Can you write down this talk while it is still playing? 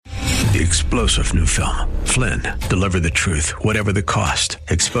the explosive new film, Flynn, deliver the truth, whatever the cost,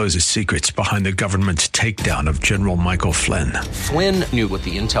 exposes secrets behind the government's takedown of General Michael Flynn. Flynn knew what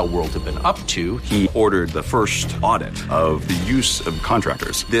the intel world had been up to. He ordered the first audit of the use of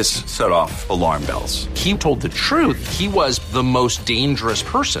contractors. This set off alarm bells. He told the truth. He was the most dangerous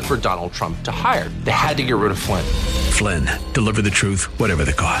person for Donald Trump to hire. They had to get rid of Flynn. Flynn, deliver the truth, whatever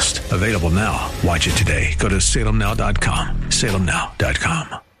the cost. Available now. Watch it today. Go to salemnow.com.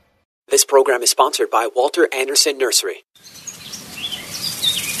 salemnow.com. This program is sponsored by Walter Anderson Nursery.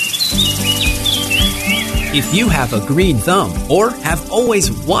 If you have a green thumb or have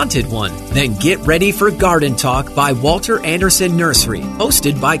always wanted one, then get ready for Garden Talk by Walter Anderson Nursery,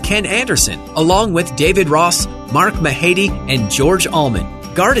 hosted by Ken Anderson, along with David Ross, Mark Mahady, and George Allman.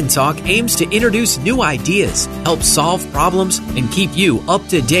 Garden Talk aims to introduce new ideas, help solve problems, and keep you up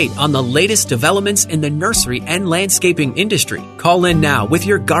to date on the latest developments in the nursery and landscaping industry. Call in now with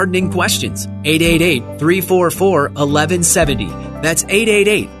your gardening questions. 888-344-1170. That's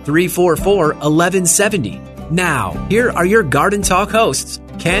 888-344-1170. Now, here are your Garden Talk hosts,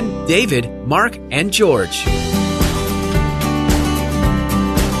 Ken, David, Mark, and George.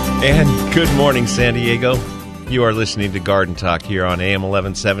 And good morning, San Diego. You are listening to Garden Talk here on AM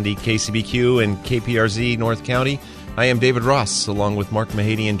 1170, KCBQ, and KPRZ North County. I am David Ross, along with Mark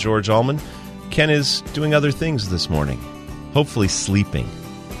Mahady and George Allman. Ken is doing other things this morning, hopefully sleeping,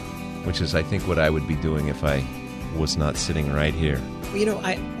 which is, I think, what I would be doing if I was not sitting right here.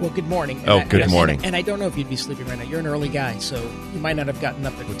 Well, good morning. Good morning. And I don't know if you'd be sleeping right now. You're an early guy, so you might not have gotten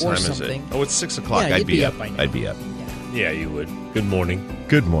up at 4 What time something. is it? Oh, it's 6 o'clock. Yeah, I'd be up. by now. I'd be up. Yeah, you would. Good morning.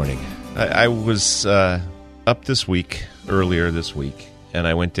 Good morning. I was up earlier this week, and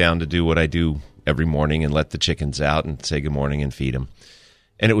I went down to do what I do every morning and let the chickens out and say good morning and feed them.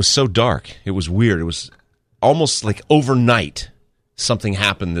 And it was so dark. It was weird. It was almost like overnight something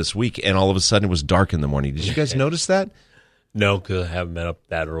happened this week, and all of a sudden it was dark in the morning. Did you guys notice that? No, because I haven't been up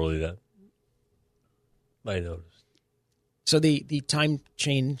that early. That I noticed. So the time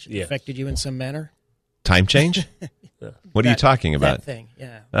change affected you in some manner? Time change? What are you talking about? That thing,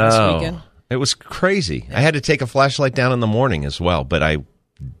 yeah. This weekend? It was crazy. I had to take a flashlight down in the morning as well, but I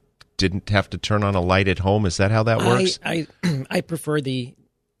didn't have to turn on a light at home. Is that how that works? I prefer a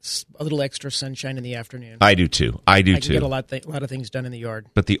little extra sunshine in the afternoon. I do too. I can get a lot of things done in the yard.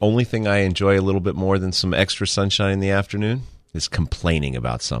 But the only thing I enjoy a little bit more than some extra sunshine in the afternoon is complaining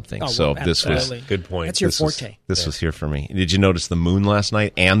about something. This was good point. That's your forte. This was here for me. Did you notice the moon last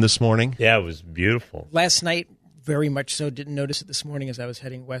night and this morning? Yeah, it was beautiful. Last night, very much so. Didn't notice it this morning as I was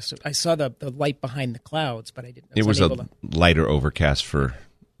heading west. I saw the light behind the clouds, but I didn't. It was a lighter overcast for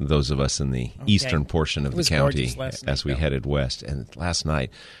those of us in the eastern portion of the county as we headed west. And last night,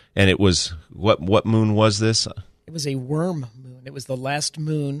 and it was what moon was this? It was a worm moon. It was the last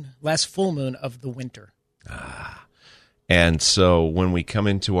full moon of the winter. And so when we come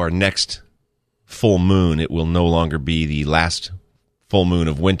into our next full moon, it will no longer be the last full moon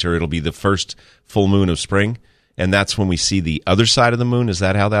of winter. It'll be the first full moon of spring. And that's when we see the other side of the moon. Is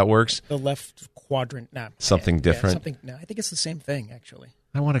that how that works? The left quadrant. Something different? No, I think it's the same thing, actually.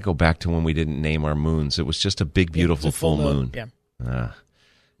 I want to go back to when we didn't name our moons. It was just a big, beautiful full moon. Yeah.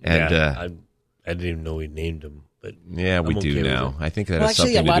 I didn't even know we named them. But we do now. I think that has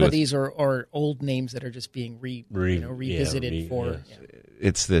actually, something to do with... a lot of these are old names that are just being revisited for... Yeah.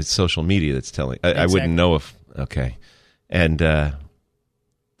 It's the social media that's telling... I wouldn't know if... Okay. And the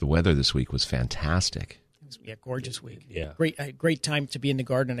weather this week was fantastic. Gorgeous week. Yeah. Great time to be in the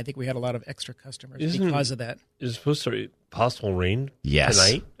garden. I think we had a lot of extra customers because of that. Is it supposed to be possible rain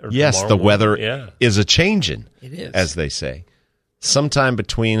tonight? Or yes, the weather is a changing. It is. As they say. Sometime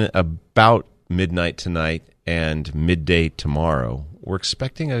between about midnight tonight and midday tomorrow, we're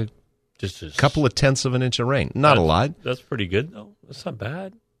expecting a couple of tenths of an inch of rain. Not a lot. That's pretty good, though. That's not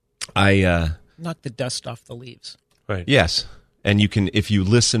bad. Knock the dust off the leaves. Right. Yes. And you can, if you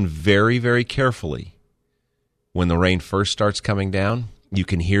listen very, very carefully, when the rain first starts coming down, you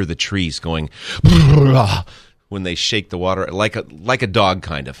can hear the trees going when they shake the water, like a dog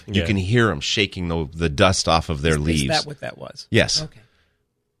kind of. You can hear them shaking the dust off of their leaves. Is that what that was? Yes. Okay.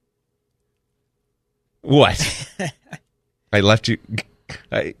 What? I left you.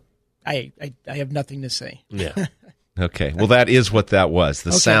 I have nothing to say. Yeah. Okay. Well, that is what that was.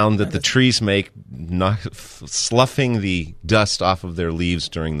 The sound that the trees make, sloughing the dust off of their leaves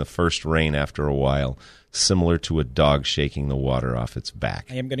during the first rain after a while, similar to a dog shaking the water off its back.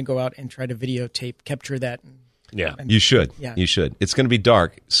 I am going to go out and try to capture that. You should. Yeah. You should. It's going to be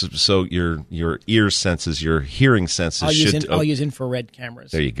dark, so your ear senses, your hearing senses I'll use infrared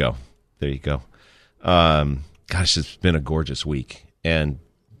cameras. There you go. Gosh, it's been a gorgeous week. And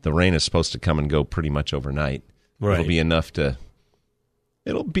the rain is supposed to come and go pretty much overnight. Right. It'll be enough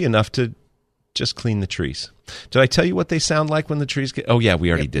to just clean the trees. Did I tell you what they sound like when the trees get? Oh yeah, we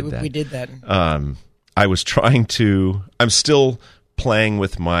already did that. We did that. I was I'm still playing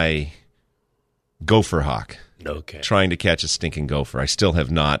with my gopher hawk. Okay. Trying to catch a stinking gopher. I still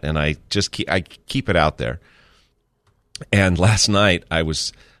have not, and I keep it out there. And last night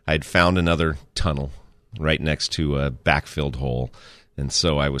I'd found another tunnel right next to a backfilled hole, and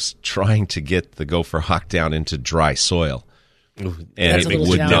so I was trying to get the gopher hawk down into dry soil. Ooh, And it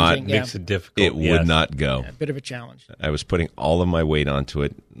would not makes it difficult. It would not go. Yeah, a bit of a challenge. I was putting all of my weight onto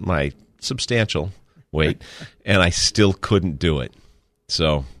it, my substantial weight, and I still couldn't do it.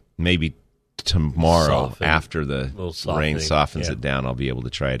 So maybe tomorrow, after the rain softens it down, I'll be able to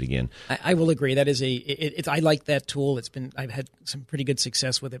try it again. I will agree. That is I like that tool. I've had some pretty good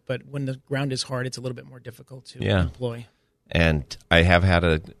success with it, but when the ground is hard, it's a little bit more difficult to employ. And I have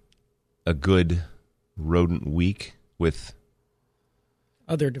had a good rodent week with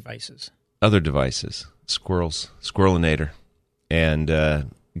other devices, Squirrelinator,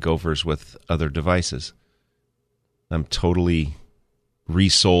 and gophers with other devices. I'm totally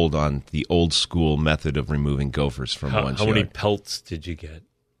resold on the old school method of removing gophers from one's yard. How many pelts did you get?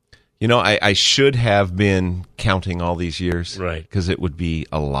 You know, I should have been counting all these years, right? Because it would be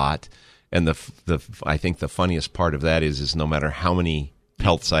a lot. And I think the funniest part of that is no matter how many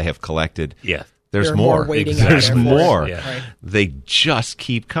pelts I have collected, there's more. There's more. Right. They just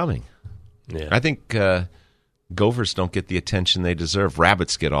keep coming. Yeah. I think gophers don't get the attention they deserve.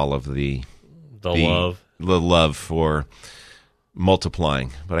 Rabbits get all of the love for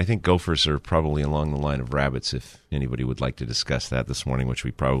multiplying, but I think gophers are probably along the line of rabbits, if anybody would like to discuss that this morning, which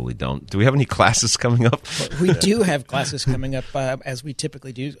we probably don't. Do we have any classes coming up? We do have classes coming up, as we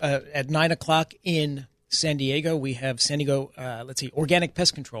typically do. At 9 o'clock in San Diego, we have San Diego, Organic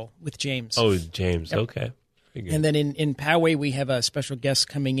Pest Control with James. Oh, James, okay. Very good. And then in Poway, we have a special guest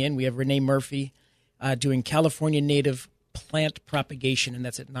coming in. We have Renee Murphy doing California native plant propagation, and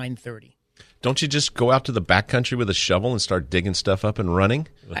that's at 9:30. Don't you just go out to the backcountry with a shovel and start digging stuff up and running?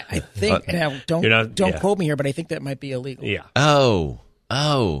 I think now don't quote me here, but I think that might be illegal. Yeah. Oh.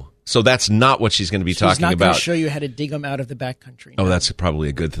 So that's not what she's going to be talking She's not about. going to show you how to dig them out of the backcountry. Oh, that's probably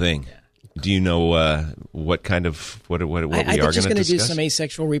a good thing. Yeah. Do you know what kind of what we are going to discuss? I'm just going to do some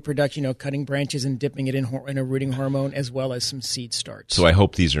asexual reproduction, cutting branches and dipping it in a rooting hormone, as well as some seed starts. So I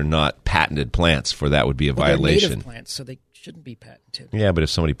hope these are not patented plants, for that would be a violation. They're native plants, so they shouldn't be patented. Yeah, but if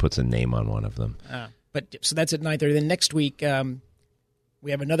somebody puts a name on one of them. So that's at 9:30. Then next week,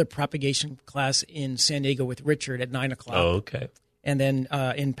 we have another propagation class in San Diego with Richard at 9 o'clock. Oh, okay. And then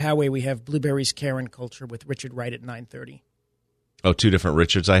in Poway, we have blueberries, care, and culture with Richard Wright at 9:30. Oh, two different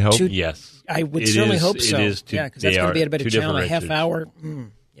Richards, I hope? Yes. I would certainly hope so. It is because that's going to be a bit of challenge. A half hour.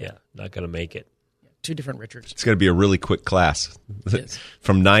 Yeah, not going to make it. Two different Richards. It's going to be a really quick class. Yes.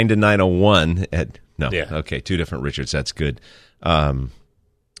 From 9 to 9:01. Okay, two different Richards. That's good. And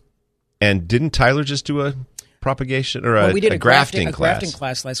didn't Tyler just do a propagation or we did a grafting class? A grafting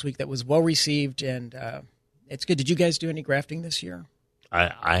class last week that was well received, and it's good. Did you guys do any grafting this year?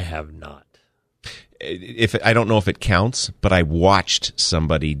 I have not. I don't know if it counts, but I watched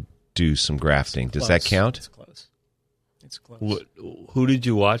somebody do some grafting. Does that count? It's close. Who did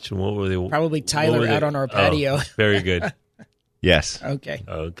you watch, and what were they? Probably Tyler out on our patio. Oh, very good. Yes. Okay.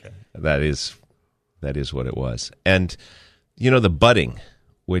 That is what it was. And the budding,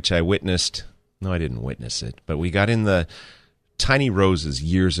 which I witnessed. No, I didn't witness it, but we got in the tiny roses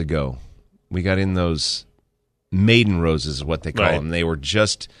years ago. We got in those maiden roses, is what they call them. They were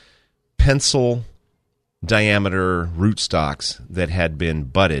just pencil diameter rootstocks that had been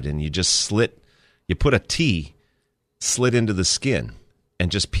budded, and you put a T slit into the skin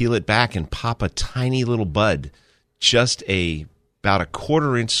and just peel it back and pop a tiny little bud, just about a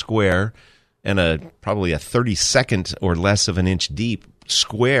 1/4 inch square and probably a 32nd or less of an inch deep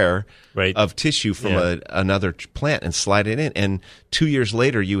square of tissue from another plant, and slide it in. And 2 years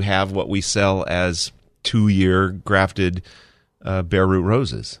later, you have what we sell as 2-year grafted bare root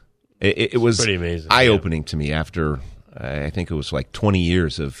roses. It was pretty amazing, eye-opening to me after, I think it was like 20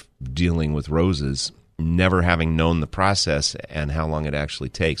 years of dealing with roses, never having known the process and how long it actually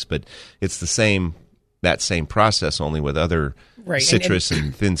takes. But it's that same process, only with other citrus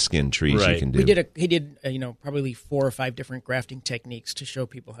and thin-skinned trees you can do. He did probably 4 or 5 different grafting techniques to show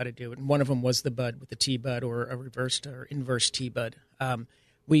people how to do it. And one of them was the bud with the T-bud or a reversed or inverse T-bud.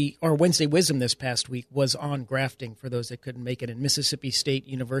 Our Wednesday Wisdom this past week was on grafting for those that couldn't make it. And Mississippi State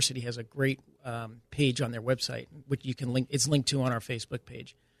University has a great page on their website, which you can link. It's linked to on our Facebook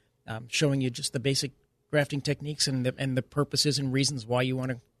page, showing you just the basic grafting techniques and the purposes and reasons why you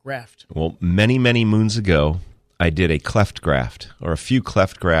want to graft? Well, many, many moons ago, I did a cleft graft, or a few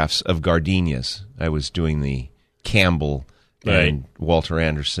cleft grafts of gardenias. I was doing the Campbell and Walter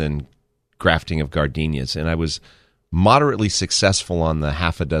Anderson grafting of gardenias, and I was moderately successful on the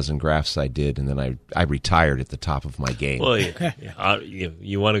half a dozen grafts I did, and then I retired at the top of my game. Well,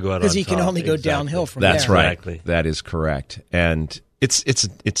 you want to go out Because on you can top. only go Exactly. downhill from That's there. right. Exactly. That is correct. And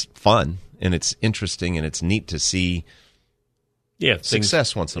it's fun, and it's interesting, and it's neat to see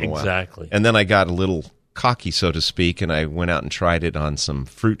success once in a while. Exactly. And then I got a little cocky, so to speak, and I went out and tried it on some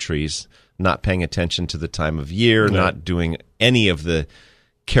fruit trees, not paying attention to the time of year, not doing any of the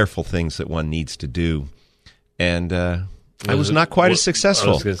careful things that one needs to do. And I was not quite as successful.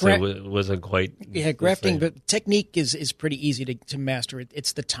 I was going to say, it wasn't quite. Yeah, grafting, but technique is pretty easy to master.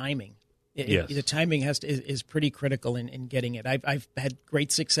 It's the timing. The timing is pretty critical in getting it. I've had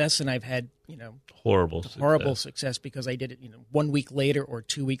great success, and I've had horrible success because I did it 1 week later or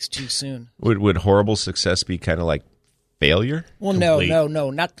 2 weeks too soon. Would horrible success be kind of like failure? Well,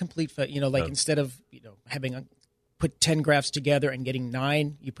 no, not complete. Instead of having put 10 grafts together and getting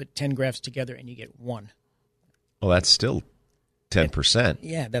 9, you put 10 grafts together and you get 1. Well, that's still 10%.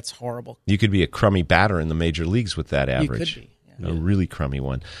 Yeah, that's horrible. You could be a crummy batter in the major leagues with that average. You could be. Yeah. A really crummy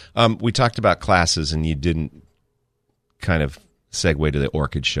one. We talked about classes, and you didn't kind of segue to the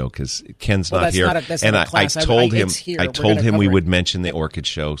Orchid Show because Ken's not here. That's and not a class. I told him I told him we cover would it. mention the Orchid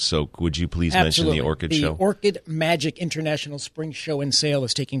Show. So would you please mention the Orchid Show? The Orchid Magic International Spring Show and Sale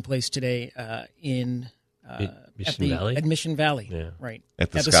is taking place today in Mission Valley. Yeah. Right.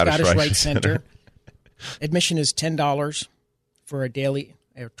 At the Scottish Rite Center. Admission is $10 for a daily,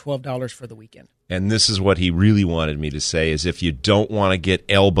 or $12 for the weekend. And this is what he really wanted me to say, is if you don't want to get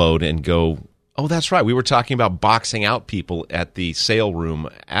elbowed and go, oh, that's right, we were talking about boxing out people at the sale room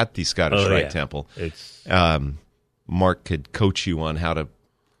at the Scottish Rite Temple. Mark could coach you on how to,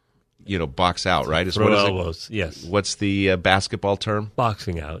 box out, right? Throw elbows, yes. What's the basketball term?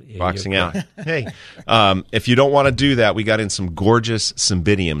 Boxing out. Yeah, boxing out. Hey, if you don't want to do that, we got in some gorgeous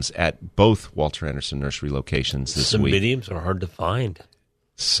cymbidiums at both Walter Anderson Nursery locations this week. Cymbidiums are hard to find.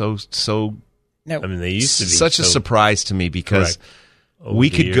 So. No. I mean, they used to be such a surprise to me because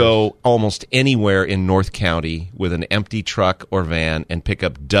we could years. go almost anywhere in North County with an empty truck or van and pick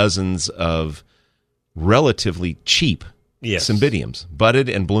up dozens of relatively cheap cymbidiums, budded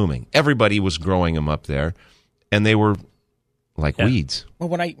and blooming. Everybody was growing them up there, and they were like weeds. Well,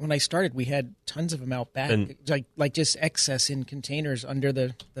 when I started, we had tons of them out back, like just excess in containers under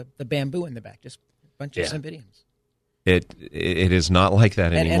the bamboo in the back, just a bunch of cymbidiums. It is not like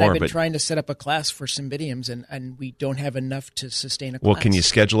that anymore. And I've been trying to set up a class for cymbidiums, and we don't have enough to sustain a class. Well, can you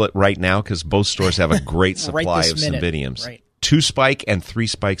schedule it right now? Because both stores have a great supply of cymbidiums. Right. 2-spike and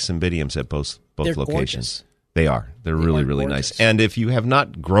 3-spike cymbidiums at both They're locations. Gorgeous. They are. They're really, really gorgeous. nice. And if you have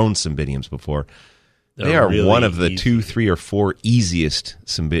not grown cymbidiums before, they are really one of the easy. 2, 3, or 4 easiest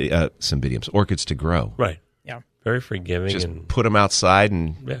cymbidiums, orchids to grow. Right. Yeah. Very forgiving. Just and put them outside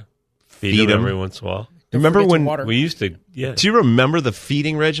and feed them every once in a while. Remember when we used to? Yeah. Do you remember the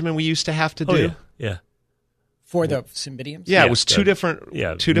feeding regimen we used to have to do? Yeah. For the cymbidiums? Yeah, it was two different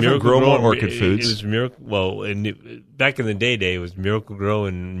Grow More orchid foods. It was Miracle. Well, back in the day, it was Miracle Grow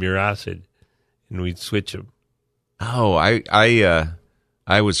and Miracid, and we'd switch them. Oh, I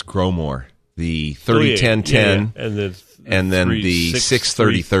was Grow More, the 30-10-10, and then the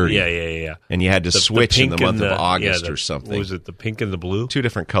 6-30-30. Yeah. And you had to switch in the month of August or something. What was it, the pink and the blue? 2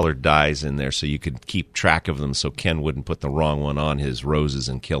 different colored dyes in there so you could keep track of them so Ken wouldn't put the wrong one on his roses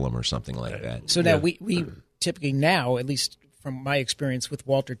and kill them or something like that. So now we typically now, at least from my experience with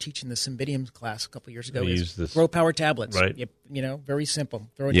Walter teaching the cymbidium class a couple years ago, is Grow Power tablets. Right. Very simple.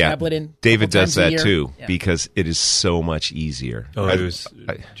 Throw a tablet in. David does that too Yeah. because it is so much easier. Oh, do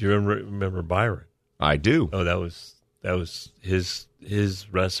you remember Byron? I do. Oh, that was his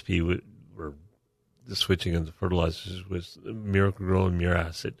recipe. Were the switching of the fertilizers was Miracle Grow and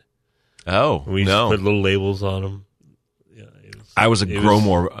Miracid. Oh, we used to put little labels on them. Yeah, I was a Grow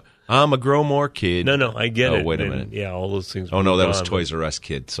More. I'm a Grow More kid. No, I get it. Oh, wait a minute. Yeah, all those things. Oh no, that was Toys R Us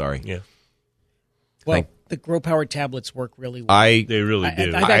kid. Sorry. Yeah. Well, the Grow Power tablets work really well. They really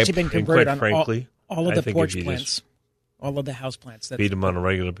do. I've actually been converted on frankly, all of the porch plants, all of the house plants. Feed them on a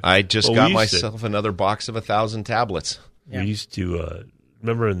regular basis. I just got myself another box of 1,000 tablets. We used to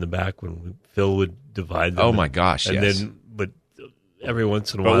remember in the back when Phil would divide them. Oh my gosh! And yes. but every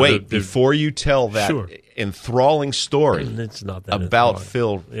once in a while. But wait, before you tell that enthralling story it's not that about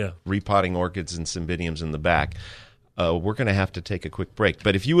enthralling. Phil repotting orchids and cymbidiums in the back, we're going to have to take a quick break.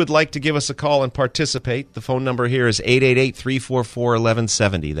 But if you would like to give us a call and participate, the phone number here is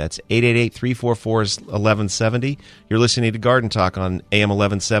 888-344-1170. That's 888-344-1170. You're listening to Garden Talk on AM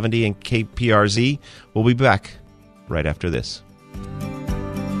 1170 and KPRZ. We'll be back right after this.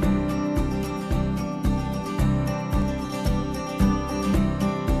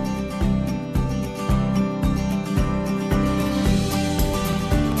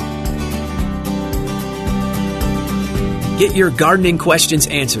 Get your gardening questions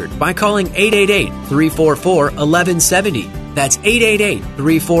answered by calling 888-344-1170. That's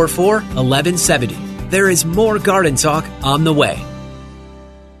 888-344-1170. There is more Garden Talk on the way.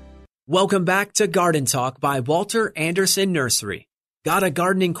 Welcome back to Garden Talk by Walter Anderson Nursery. Got a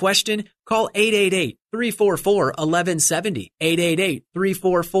gardening question? Call 888-344-1170.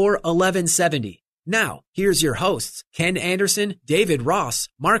 888-344-1170. Now, here's your hosts, Ken Anderson, David Ross,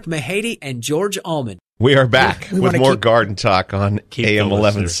 Mark Mahady, and George Allman. We are back with more Garden Talk on AM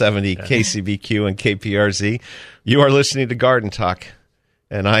 1170, Yeah. KCBQ, and KPRZ. You are listening to Garden Talk,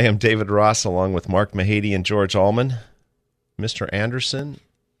 and I am David Ross along with Mark Mahady and George Allman. Mr. Anderson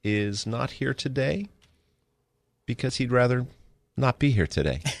is not here today because he'd rather not be here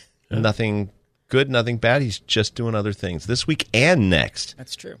today. Nothing good, nothing bad. He's just doing other things this week and next.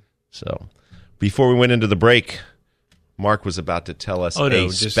 That's true. So before we went into the break, Mark was about to tell us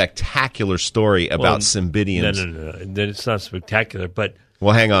spectacular story about cymbidiums. No. It's not spectacular, but...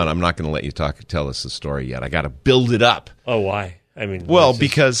 Well, hang on. I'm not going to let you tell us the story yet. I got to build it up. Oh, why? I mean... Well,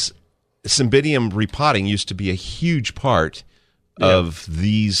 because cymbidium repotting used to be a huge part of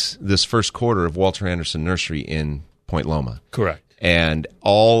this first quarter of Walter Anderson Nursery in Point Loma. Correct. And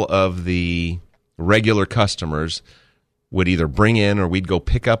all of the regular customers would either bring in or we'd go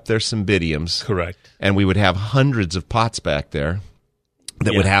pick up their cymbidiums. Correct. And we would have hundreds of pots back there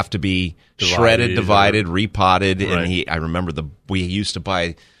that would have to be shredded, divided, repotted. Right. And I remember we used to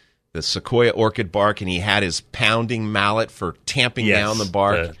buy the Sequoia orchid bark, and he had his pounding mallet for tamping down the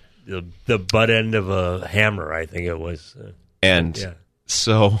bark. The butt end of a hammer, I think it was.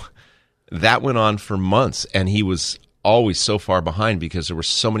 So that went on for months, and he was always so far behind because there were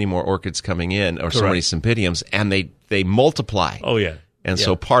so many more orchids coming in, or so many cymbidiums, and they multiply. Oh, yeah. And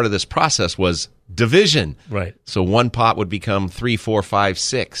so part of this process was division. Right. So one pot would become 3, 4, 5,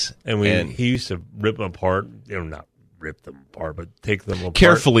 6. And he used to rip them apart. Not rip them apart, but take them apart.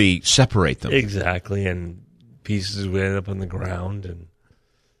 Carefully separate them. Exactly. And pieces would end up on the ground.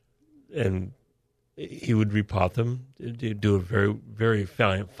 And he would repot them. He'd do a very, very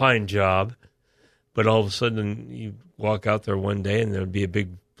fine job. But all of a sudden, you walk out there one day, and there would be a big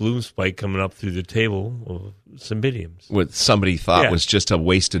bloom spike coming up through the table of cymbidiums. What somebody thought was just a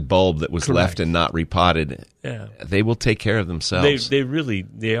wasted bulb that was left and not repotted. Yeah. They will take care of themselves. They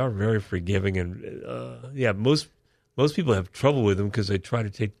are very forgiving. And, most people have trouble with them because they try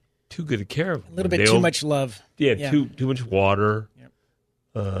to take too good a care of them. A little bit too much love. Yeah, too much water.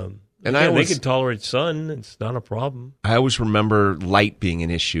 Yep. And they can tolerate sun. It's not a problem. I always remember light being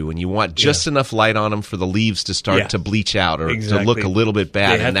an issue, and you want just enough light on them for the leaves to start to bleach out or to look a little bit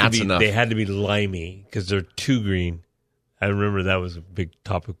bad, and that's enough. They had to be limey because they're too green. I remember that was a big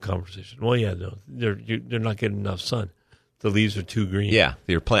topic of conversation. Well, they're not getting enough sun. The leaves are too green. Yeah,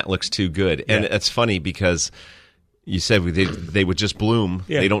 your plant looks too good. And it's funny because you said they would just bloom.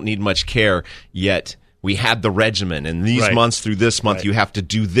 Yeah. They don't need much care, yet we had the regimen, and these months through this month, you have to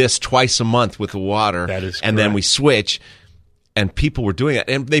do this twice a month with the water. That is correct. And then we switch, and people were doing it,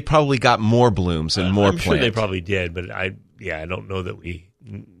 and they probably got more blooms and more plants. I'm sure they probably did, but I don't know that we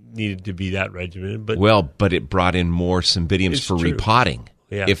needed to be that regimented. But it brought in more cymbidiums for repotting.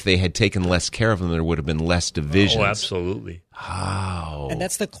 Yeah. If they had taken less care of them, there would have been less divisions. Oh, absolutely. Oh. And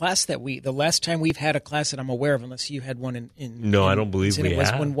that's the class the last time we've had a class that I'm aware of, unless you had one in No, I don't believe we had. It was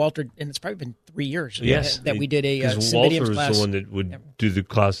had. when Walter, and it's probably been 3 years that we did a because cymbidium Walter was class. the one that would do the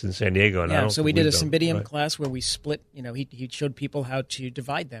class in San Diego. And so we did a cymbidium class where we split, he showed people how to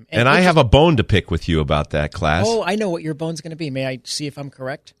divide them. And I have a bone to pick with you about that class. Oh, I know what your bone's going to be. May I see if I'm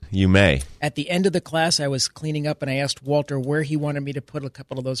correct? You may. At the end of the class, I was cleaning up, and I asked Walter where he wanted me to put a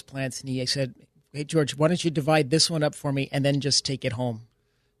couple of those plants, and he said, "Hey, George, why don't you divide this one up for me and then just take it home?"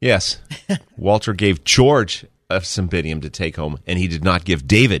 Yes. Walter gave George a cymbidium to take home, and he did not give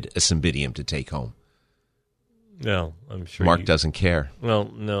David a cymbidium to take home. No, I'm sure Mark doesn't care.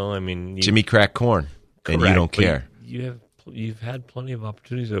 Well, no, I mean... Jimmy cracked corn, and you don't care. You've had plenty of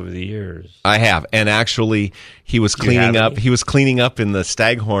opportunities over the years. I have, and actually, he was cleaning up. He was cleaning up in the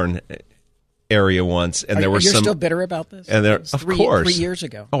Staghorn area once, and there were You're some. Still bitter about this? And there, of course, 3 years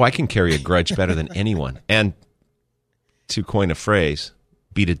ago. Oh, I can carry a grudge better than anyone. And to coin a phrase,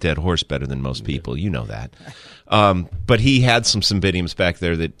 beat a dead horse better than most people. You know that. But he had some Cymbidiums back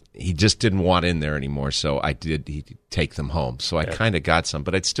there that he just didn't want in there anymore, so he'd take them home. So I kind of got some,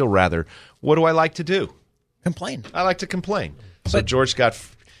 but I'd still rather, what do I like to do? Complain. I like to complain. So George got...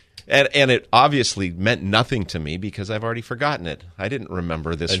 And it obviously meant nothing to me because I've already forgotten it. I didn't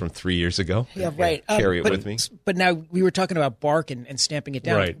remember this from 3 years ago. Yeah, right. Carry it with me. But now we were talking about bark and stamping it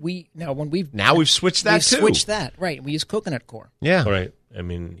down. Right. Now we've switched that too. We've switched that, right? We use coconut core. Yeah, Right. I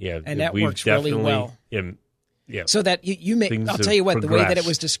mean, yeah, And that we've works really well. Yeah. So that you may, Things I'll have tell you what, the way that it progressed.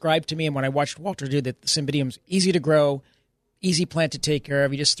 was described to me, and when I watched Walter do that, the Cymbidium's easy to grow, easy plant to take care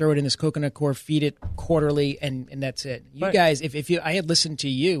of. You just throw it in this coconut core, feed it quarterly, and that's it. You Right. guys, if you, I had listened to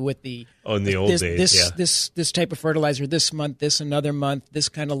you with the in the old days, this type of fertilizer this month, this another month, this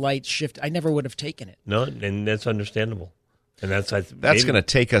kind of light shift, I never would have taken it. No, and that's understandable. And that's That's going to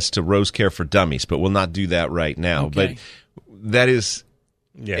take us to Rose Care for Dummies, but we'll not do that right now. Okay. But that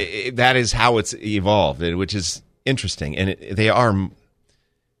is how it's evolved, which is interesting. And they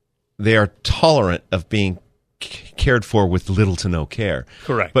are tolerant of being cared for with little to no care.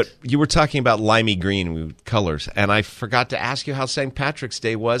 Correct. But you were talking about limey green colors, and I forgot to ask you how St. Patrick's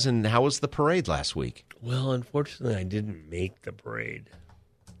Day was and how was the parade last week? Well, unfortunately, I didn't make the parade.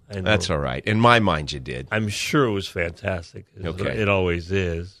 I know. That's all right. In my mind, you did. I'm sure it was fantastic. Okay. It always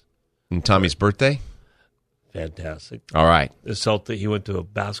is. And Tommy's birthday? Fantastic. All right. He went to a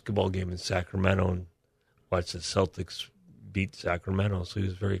basketball game in Sacramento and watched the Celtics beat Sacramento, so he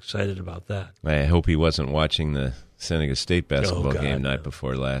was very excited about that. I hope he wasn't watching the San Diego State basketball game night no.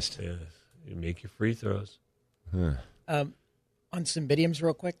 before last. Yeah, you make your free throws. On Cymbidiums,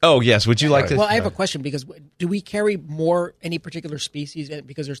 real quick. Oh, yes. Would you like to? Well, I have a question, because do we carry any particular species?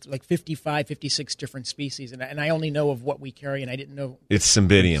 Because there's like 55, 56 different species, and I only know of what we carry, and I didn't know. It's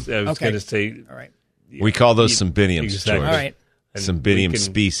Cymbidium. I was Okay. going to say, All right. We call those Cymbidiums, Exactly. George. All right. and Cymbidium we can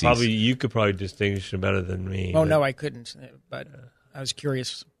species. You could probably distinguish them better than me. Oh, but- no, I couldn't, but I was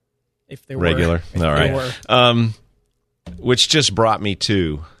curious if they Regular. were. All They right. were. Which just brought me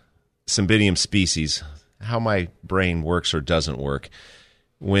to Cymbidium species, how my brain works or doesn't work.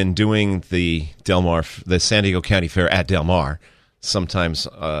 When doing the San Diego County Fair at Del Mar, sometimes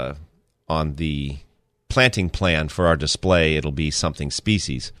on the planting plan for our display, it'll be something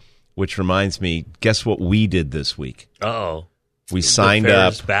species, which reminds me, guess what we did this week? Uh-oh. We signed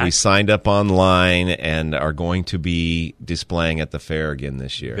up. fair's back. We signed up online and are going to be displaying at the fair again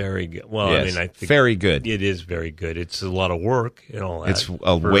this year. Very good. Well, Yes. I mean, I think Very good. It is very good. It's a lot of work and all that. It's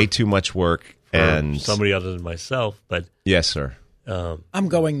way too much work. for And somebody other than myself, but yes, sir. I'm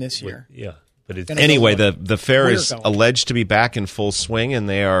going this year. yeah. But it's Gonna Anyway, go the fair We're is going. alleged to be back in full swing, and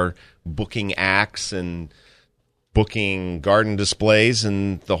they are booking acts and booking garden displays,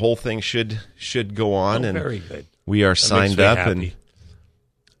 and the whole thing should go on. And very good. we are That signed makes me up, happy.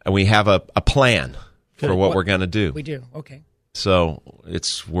 and we have a plan for what What- we're going to do. We do. Okay. So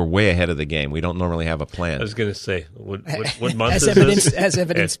we're way ahead of the game. We don't normally have a I plan. was going to say, what month As is evidence- this? as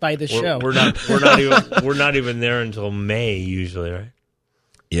evidenced by the show. We're not even there until May usually, right?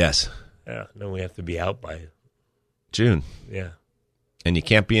 Yes, Yeah. Then we have to be out by June. yeah. And you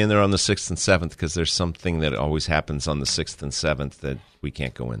can't be in there on the 6th and 7th because there's something that always happens on the 6th and 7th that we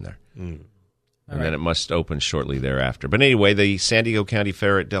can't go in there. And then it must open shortly thereafter. But anyway, the San Diego County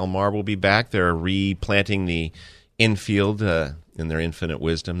Fair at Del Mar will be back. They're replanting the infield in their infinite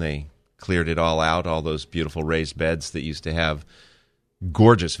wisdom. They cleared it all out, all those beautiful raised beds that used to have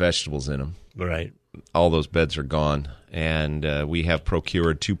gorgeous vegetables in them. Right. All those beds are gone. And we have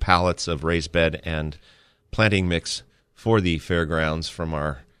procured 2 pallets of raised bed and planting mix for the fairgrounds from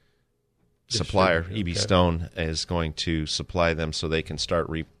our supplier. Distributor, E.B. okay. Stone is going to supply them so they can start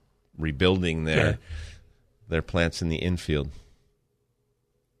rebuilding their plants in the infield.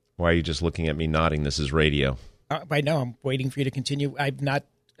 Why are you just looking at me nodding? This is radio. Right now, I'm waiting for you to continue.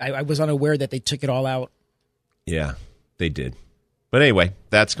 I was unaware that they took it all out. Yeah, they did. But anyway,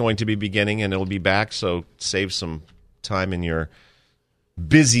 that's going to be beginning, and it'll be back, so save some time in your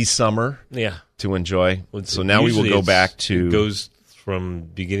busy summer Yeah. to enjoy. Well, So now we will go back to... It goes from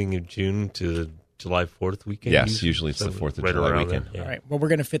beginning of June to the July 4th weekend. Yes, usually it's the 4th of July around weekend. there, yeah. All right. Well, we're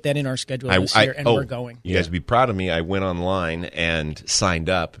going to fit that in our schedule this year, and we're going. You guys would be proud of me. I went online and signed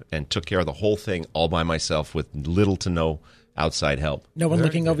up and took care of the whole thing all by myself with little to no outside help. No one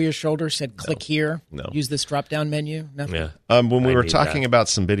looking over your shoulder said, click here, No. use this drop-down menu? Nothing? Yeah. When we I were need talking that. about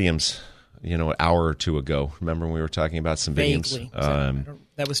Cymbidiums, an hour or two ago, remember when we were talking about Cymbidiums? Vaguely.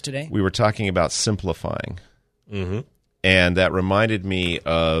 That was today? We were talking about simplifying. Mm-hmm. And that reminded me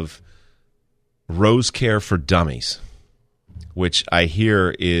of Rose Care for Dummies, which I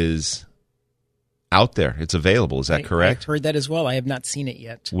hear is out there. It's available. Is that correct? I've heard that as well. I have not seen it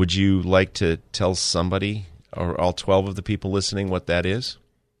yet. Would you like to tell somebody, or all 12 of the people listening, what that is?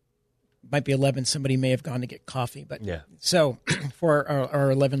 Might be 11. Somebody may have gone to get coffee. But Yeah. So for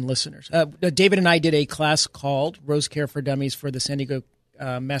our 11 listeners, David and I did a class called Rose Care for Dummies for the San Diego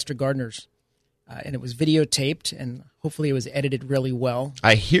Master Gardeners. And it was videotaped, and hopefully it was edited really well.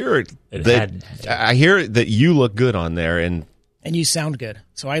 I hear that you look good on there, and you sound good.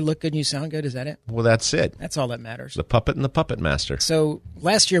 So I look good and you sound good. Is that it? well, that's it. That's all that matters. The puppet and the puppet master. So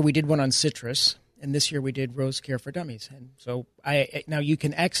last year we did one on citrus, and this year we did Rose Care for Dummies. And so now you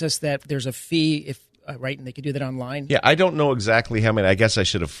can access that. There's a fee right, and they can do that online. Yeah, I don't know exactly how many. I guess I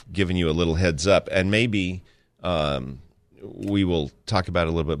should have given you a little heads up, and maybe we will talk about it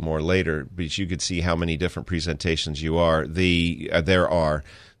a little bit more later, but you could see how many different presentations there are.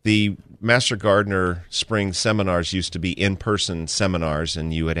 The Master Gardener Spring Seminars used to be in-person seminars,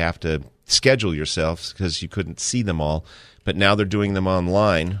 and you would have to schedule yourself because you couldn't see them all, but now they're doing them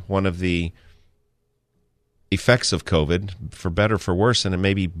online. One of the effects of COVID, for better or for worse, and it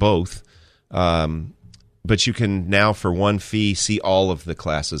may be both, but you can now, for one fee, see all of the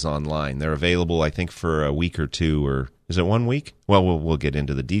classes online. They're available, I think, for a week or two, or is it 1 week? Well, we'll get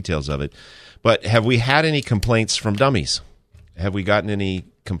into the details of it. But have we had any complaints from dummies? Have we gotten any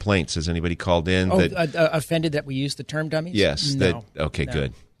complaints? Has anybody called in? Offended that we use the term dummies? Yes. No. Okay, No.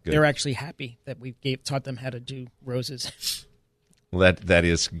 good. They're actually happy that we taught them how to do roses. Well, that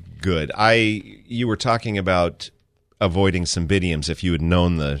is good. You were talking about avoiding cymbidiums if you had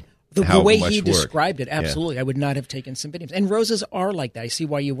known the way much he work. Described it, absolutely. Yeah. I would not have taken cymbidiums. And roses are like that. I see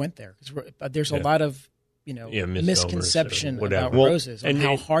why you went there. There's a lot of misconception about roses and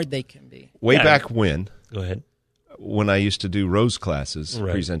how hard they can be. Way back when. Go ahead. When I used to do rose classes,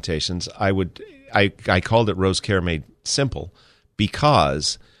 presentations, I called it Rose Care Made Simple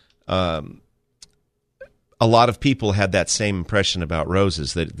because a lot of people had that same impression about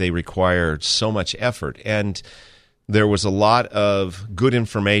roses, that they require so much effort. And there was a lot of good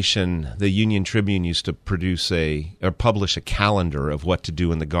information. The Union Tribune used to publish a calendar of what to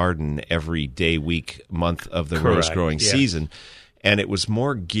do in the garden every day, week, month of the rose growing season. And it was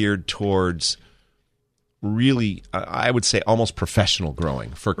more geared towards really, I would say, almost professional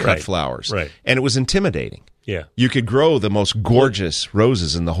growing for cut flowers. Right. And it was intimidating. Yeah. You could grow the most gorgeous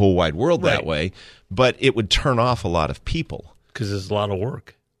roses in the whole wide world that way, but it would turn off a lot of people. Because it's a lot of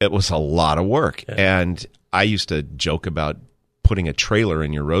work. It was a lot of work. Yeah. And I used to joke about putting a trailer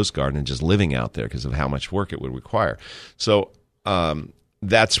in your rose garden and just living out there because of how much work it would require. So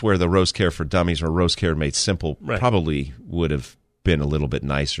that's where the Rose Care for Dummies or Rose Care Made Simple probably would have been a little bit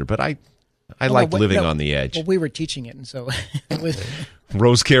nicer. But I liked living on the edge. Well, we were teaching it, and so it was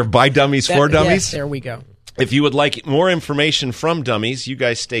Rose Care by Dummies for Dummies. Yes, there we go. If you would like more information from dummies, you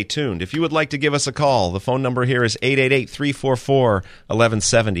guys stay tuned. If you would like to give us a call, the phone number here is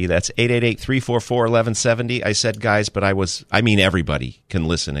 888-344-1170. That's 888-344-1170. I said guys, but I mean everybody can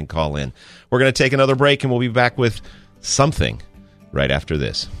listen and call in. We're going to take another break, and we'll be back with something right after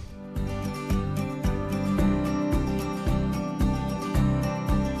this.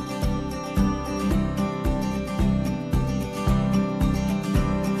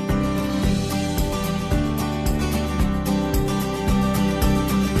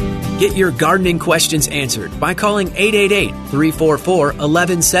 Get your gardening questions answered by calling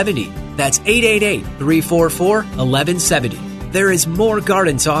 888-344-1170. That's 888-344-1170. There is more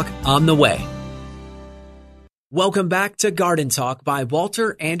Garden Talk on the way. Welcome back to Garden Talk by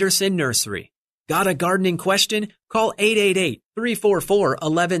Walter Anderson Nursery. Got a gardening question? Call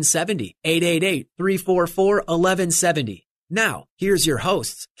 888-344-1170. 888-344-1170. Now, here's your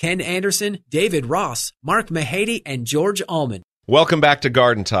hosts, Ken Anderson, David Ross, Mark Mahady, and George Allman. Welcome back to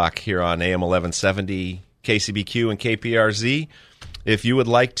Garden Talk here on AM 1170, KCBQ and KPRZ. If you would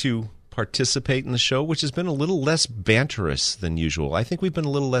like to participate in the show, which has been a little less banterous than usual, I think we've been a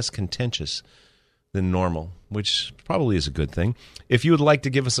little less contentious than normal, which probably is a good thing. If you would like to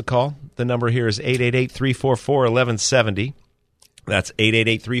give us a call, the number here is 888-344-1170. That's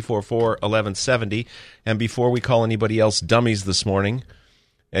 888-344-1170. And before we call anybody else dummies this morning,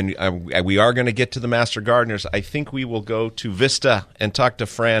 and we are going to get to the Master Gardeners, I think we will go to Vista and talk to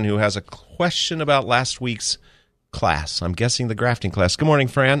Fran, who has a question about last week's class. I'm guessing the grafting class. Good morning,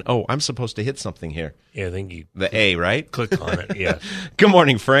 Fran. Oh, I'm supposed to hit something here. Yeah, I think you... The A, right? Click on it, yeah. Good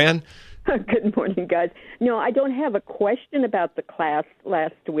morning, Fran. Good morning, guys. No, I don't have a question about the class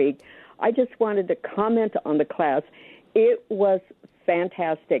last week. I just wanted to comment on the class. It was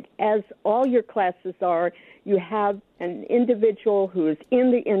fantastic. As all your classes are, you have an individual who is in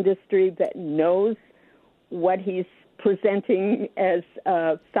the industry that knows what he's presenting as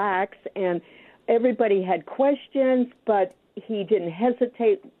facts, and everybody had questions, but he didn't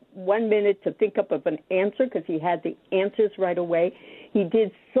hesitate 1 minute to think up of an answer because he had the answers right away. He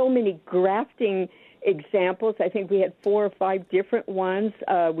did so many grafting examples. I think we had 4 or 5 different ones.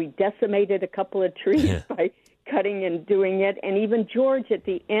 We decimated a couple of trees by cutting and doing it. And even George at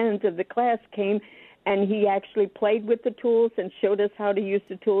the end of the class came and he actually played with the tools and showed us how to use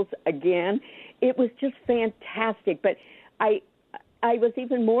the tools again. It was just fantastic. But I was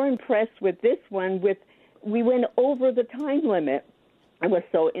even more impressed with this one. We went over the time limit. It was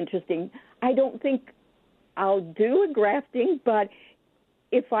so interesting. I don't think I'll do a grafting, but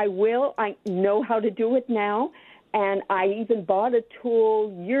if I will, I know how to do it now. And I even bought a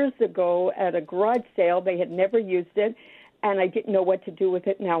tool years ago at a garage sale. They had never used it, and I didn't know what to do with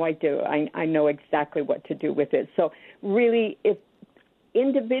it. Now I do. I know exactly what to do with it. So really, if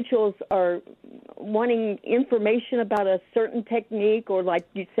individuals are wanting information about a certain technique, or like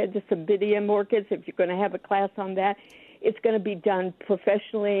you said, the Cymbidium orchids, if you're going to have a class on that, it's going to be done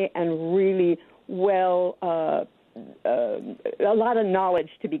professionally and really well. A lot of knowledge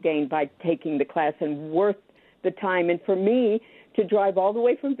to be gained by taking the class and worth the time. And for me to drive all the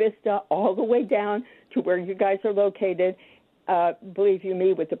way from Vista, all the way down to where you guys are located, believe you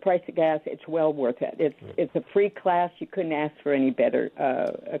me, with the price of gas, it's well worth it. It's a free class. You couldn't ask for any better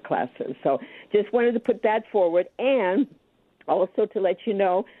classes. So just wanted to put that forward. And also to let you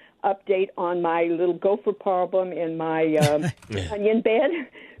know, update on my little gopher problem in my onion bed.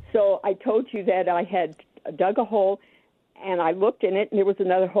 So I told you that I had dug a hole, and I looked in it, and there was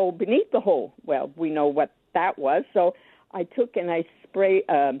another hole beneath the hole. Well, we know what that was. So I took and I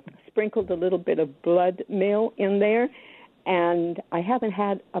sprinkled a little bit of blood meal in there, and I haven't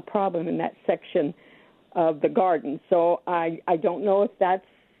had a problem in that section of the garden. So I don't know if that's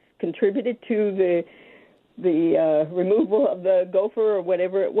contributed to the removal of the gopher or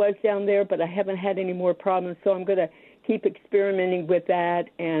whatever it was down there, but I haven't had any more problems, so I'm going to keep experimenting with that.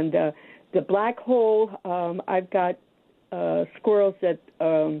 And the black hole, I've got squirrels that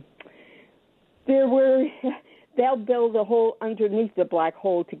they'll build a hole underneath the black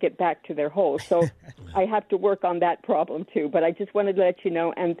hole to get back to their hole, so I have to work on that problem too. But I just wanted to let you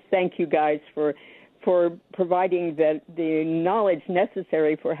know, and thank you guys for providing the knowledge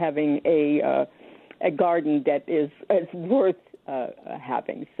necessary for having a garden that is worth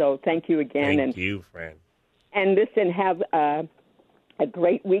having. So thank you again. Thank you, Fran. And listen, have a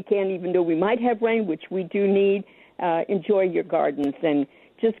great weekend, even though we might have rain, which we do need. Enjoy your gardens and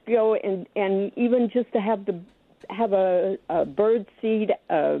just go and even just to have a bird seed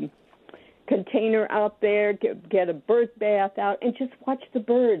container out there, get a bird bath out, and just watch the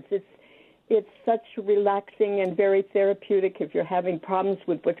birds. It's such relaxing and very therapeutic. If you're having problems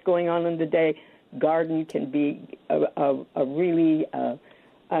with what's going on in the day, garden can be a really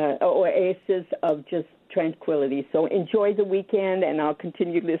oasis of just tranquility. So enjoy the weekend, and I'll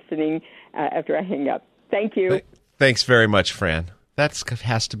continue listening after I hang up. Thank you. Thanks very much, Fran. That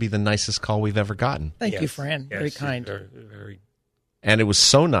has to be the nicest call we've ever gotten. Thank you, Fran. Very kind. Very. And it was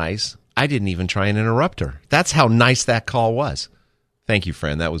so nice, I didn't even try and interrupt her. That's how nice that call was. Thank you,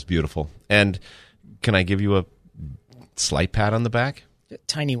 Fran. That was beautiful. And can I give you a slight pat on the back? A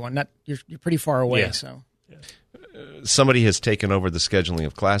tiny one. You're pretty far away, yeah. So. Somebody has taken over the scheduling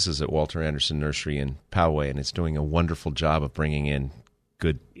of classes at Walter Anderson Nursery in Poway, and it's doing a wonderful job of bringing in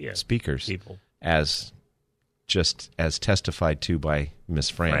good speakers, people, as testified to by Miss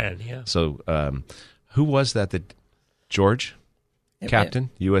Fran. Yeah. So, who was that? George, Captain,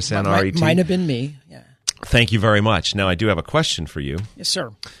 USN RET? Might have been me. Yeah. Thank you very much. Now, I do have a question for you. Yes,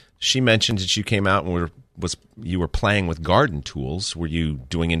 sir. She mentioned that you came out and you were playing with garden tools. Were you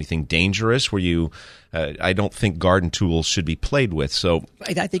doing anything dangerous? Were you? I don't think garden tools should be played with. So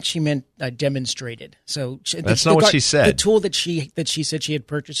I think she meant demonstrated. So that's not what she said. The tool that she said she had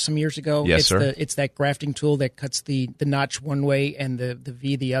purchased some years ago. Yes, sir. It's that grafting tool that cuts the notch one way and the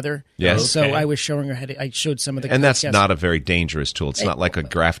V the other. Yes. So I was showing her I showed some of the. And that's not a very dangerous tool. It's not like a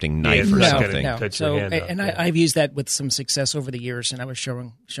grafting knife or something. No. So I've used that with some success over the years, and I was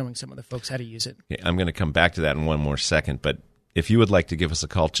showing some of the folks how to use it. Okay, I'm going to come back to that in one more second, but if you would like to give us a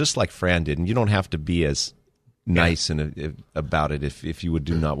call, just like Fran did, and you don't have to be as nice about it if you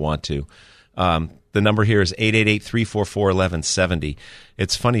do not want to. The number here is 888-344-1170.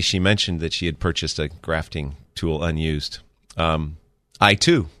 It's funny, she mentioned that she had purchased a grafting tool unused. I,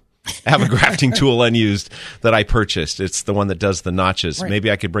 too, have a grafting tool unused that I purchased. It's the one that does the notches. Right. Maybe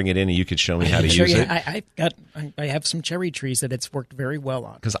I could bring it in and you could show me how to use it. I have some cherry trees that it's worked very well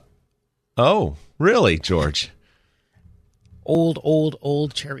on. Oh, really, George?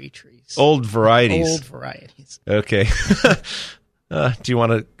 Old cherry trees. Old varieties. Old varieties. Okay. Do you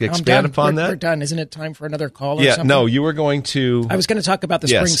want to I'm expand done. upon We're that? done. Isn't it time for another call or Yeah, something? no, you were going to... I was going to talk about the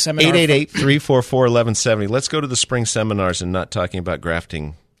spring seminar. 888-344-1170. Let's go to the spring seminars and not talking about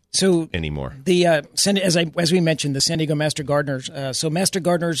grafting anymore. The as we mentioned, the San Diego Master Gardeners. So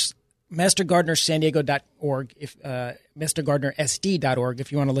mastergardenersandiego.org, mastergardenersd.org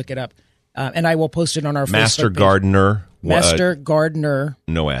if you want to look it up. And I will post it on our Master Facebook page. Gardener. Master Gardener.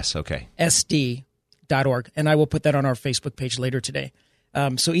 No S, okay. SD.org. And I will put that on our Facebook page later today.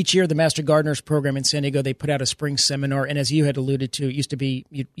 So each year, the Master Gardeners program in San Diego, they put out a spring seminar. And as you had alluded to, it used to be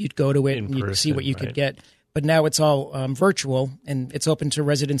you'd go to it and you'd see what you could get. But now it's all virtual, and it's open to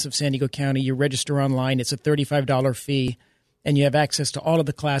residents of San Diego County. You register online. It's a $35 fee, and you have access to all of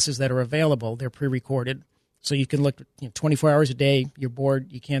the classes that are available. They're pre-recorded. So you can look 24 hours a day. You're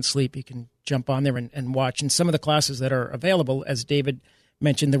bored. You can't sleep. You can jump on there and watch. And some of the classes that are available, as David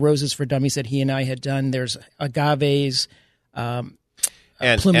mentioned, the Roses for Dummies that he and I had done. There's agaves, plumerias,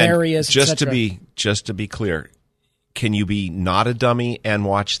 and just to be clear, can you be not a dummy and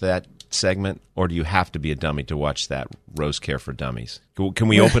watch that segment, or do you have to be a dummy to watch that Rose Care for Dummies? Can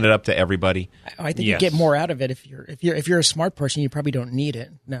we open it up to everybody? I think you get more out of it if you're a smart person. You probably don't need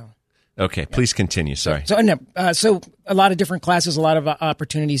it. No. Okay, please continue. Sorry. So a lot of different classes, a lot of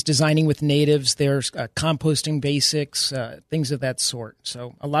opportunities. Designing with natives. There's composting basics, things of that sort.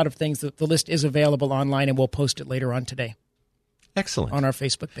 So a lot of things. The list is available online, and we'll post it later on today. Excellent. On our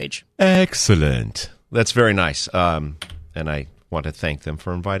Facebook page. Excellent. That's very nice. And I want to thank them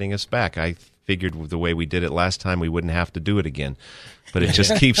for inviting us back. I figured the way we did it last time, we wouldn't have to do it again. But it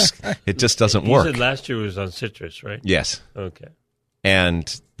just it just doesn't work. You said last year was on citrus, right? Yes. Okay.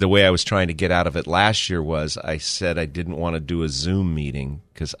 And the way I was trying to get out of it last year was I said I didn't want to do a Zoom meeting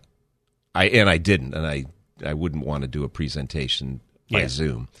because I didn't, and I wouldn't want to do a presentation by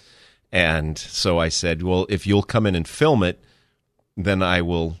Zoom. And so I said, well, if you'll come in and film it, then I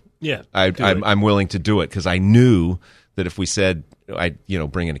will. Yeah, I'm willing to do it, because I knew that if we said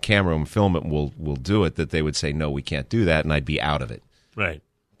bring in a camera and film it and we'll do it, that they would say no, we can't do that, and I'd be out of it. Right.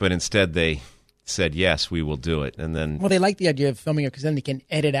 But instead they said yes, we will do it, and then they like the idea of filming it because then they can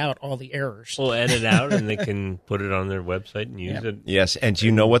edit out all the errors. Well, edit out, and they can put it on their website and use it. Yes, and do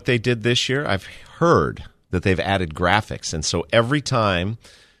you know what they did this year? I've heard that they've added graphics, and so every time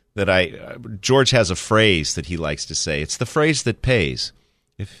that George has a phrase that he likes to say. It's the phrase that pays.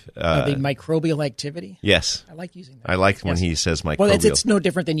 The microbial activity? Yes. I like using that. I like when he says microbial. Well, it's no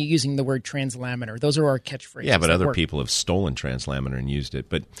different than you using the word translaminar. Those are our catchphrases. Yeah, but other people have stolen translaminar and used it.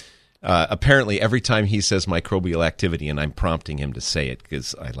 But apparently every time he says microbial activity, and I'm prompting him to say it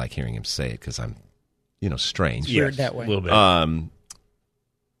because I like hearing him say it because I'm, strange. It's weird that way. A little bit.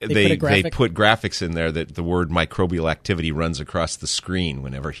 They put graphics in there that the word microbial activity runs across the screen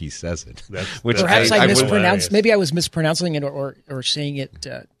whenever he says it. Perhaps I mispronounced. Maybe I was mispronouncing it or saying it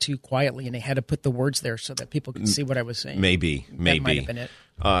too quietly, and they had to put the words there so that people could see what I was saying. Maybe. That might have been it.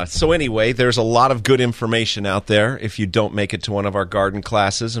 So anyway, there's a lot of good information out there. If you don't make it to one of our garden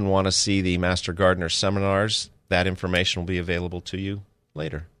classes and want to see the Master Gardener seminars, that information will be available to you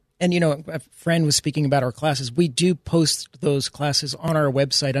later. And, a friend was speaking about our classes. We do post those classes on our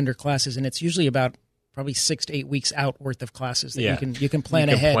website under classes, and it's usually about probably 6 to 8 weeks out worth of classes that you can plan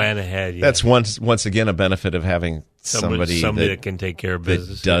ahead. Plan ahead. Yeah. That's once again a benefit of having somebody that can take care of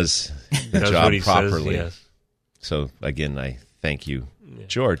business. That does the job properly. Says, yes. So again, I thank you,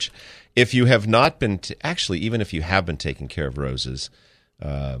 George. If you have not been, even if you have been taking care of roses,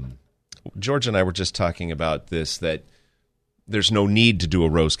 George and I were just talking about this, that there's no need to do a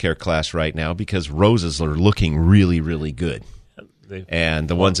rose care class right now because roses are looking really, really good. And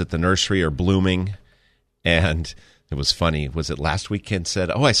the ones at the nursery are blooming. And it was funny. Was it last week Ken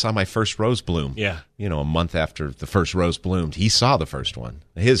said, I saw my first rose bloom. Yeah. A month after the first rose bloomed. He saw the first one,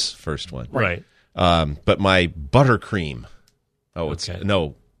 his first one. Right. But my buttercream.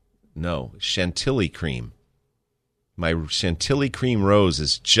 No, Chantilly cream. My Chantilly cream rose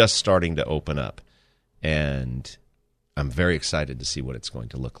is just starting to open up. And I'm very excited to see what it's going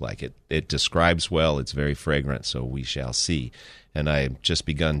to look like. It describes well. It's very fragrant, so we shall see. And I've just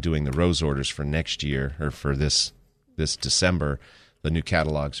begun doing the rose orders for next year, or for this December. The new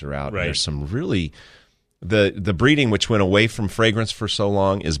catalogs are out. Right. There's some really... The breeding, which went away from fragrance for so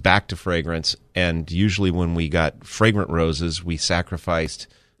long, is back to fragrance. And usually when we got fragrant roses, we sacrificed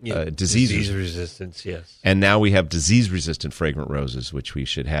disease resistance, yes. And now we have disease-resistant fragrant roses, which we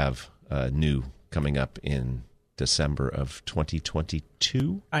should have new coming up in December of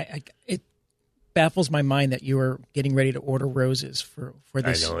 2022. It baffles my mind that you are getting ready to order roses for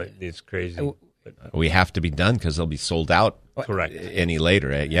this. I know, it's crazy. We have to be done because they'll be sold out. Correct. Any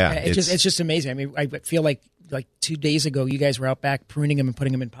later. Yeah. It's just amazing. I mean, I feel like like 2 days ago, you guys were out back pruning them and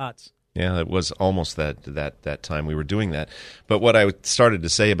putting them in pots. Yeah, it was almost that time we were doing that. But what I started to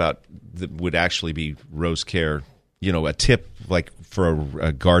say about would actually be rose care, a tip like for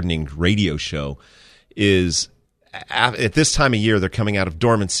a gardening radio show is at this time of year, they're coming out of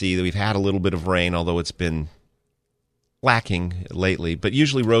dormancy. We've had a little bit of rain, although it's been lacking lately. But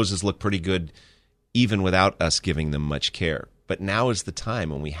usually roses look pretty good even without us giving them much care. But now is the time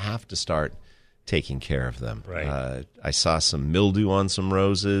when we have to start taking care of them. Right. I saw some mildew on some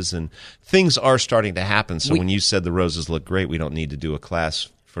roses, and things are starting to happen. So when you said the roses look great, we don't need to do a class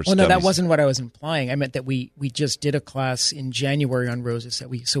for Well, no, that wasn't what I was implying. I meant that we just did a class in January on roses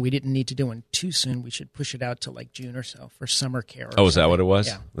so we didn't need to do one too soon. We should push it out to like June or so for summer care. Oh, is that what it was?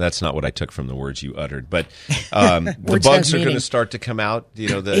 Yeah. That's not what I took from the words you uttered. But the bugs are going to start to come out.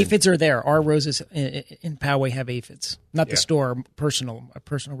 The aphids are there. Our roses in Poway have aphids. Not the store. Personal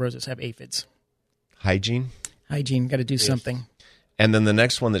roses have aphids. Hygiene. Got to do something. And then the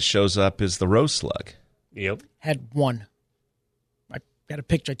next one that shows up is the rose slug. Yep. Had one. Got a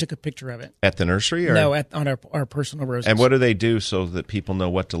picture. I took a picture of it. At the nursery? Or? No, on our personal roses. And what do they do so that people know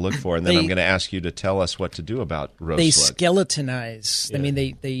what to look for? And then I'm going to ask you to tell us what to do about rose They slugs. Skeletonize. Yeah. I mean,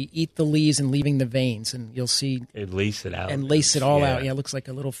 they eat the leaves and leaving the veins, and you'll see. They lace it out. And lace it all out. Yeah, it looks like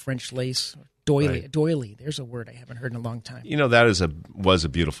a little French lace. Doily. Right. Doily. There's a word I haven't heard in a long time. That was a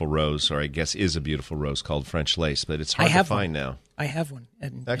beautiful rose, or I guess is a beautiful rose called French lace, but it's hard to find now. I have one.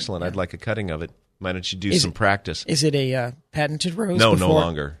 Excellent. I'd like a cutting of it. Why don't you do some practice? Is it a patented rose? No, no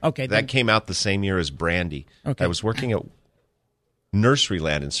longer. Okay. That came out the same year as brandy. Okay. I was working at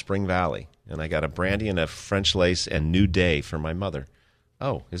Nurseryland in Spring Valley, and I got a brandy and a French lace and New Day for my mother.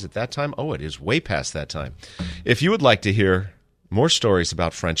 Oh, is it that time? Oh, it is way past that time. If you would like to hear more stories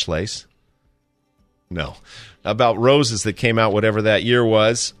about French lace, about roses that came out whatever that year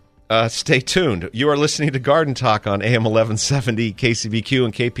was, stay tuned. You are listening to Garden Talk on AM 1170, KCBQ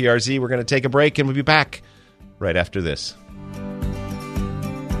and KPRZ. We're going to take a break, and we'll be back right after this.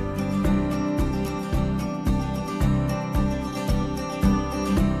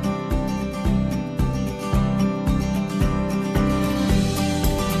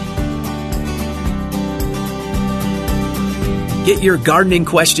 Get your gardening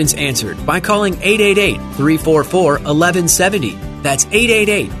questions answered by calling 888-344-1170. That's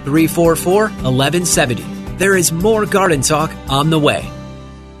 888-344-1170. There is more Garden Talk on the way.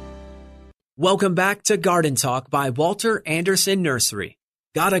 Welcome back to Garden Talk by Walter Anderson Nursery.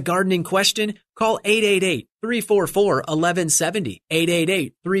 Got a gardening question? Call 888-344-1170.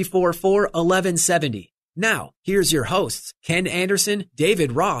 888-344-1170. Now, here's your hosts, Ken Anderson,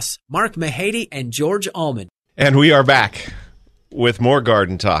 David Ross, Mark Mahady, and George Allman. And we are back with more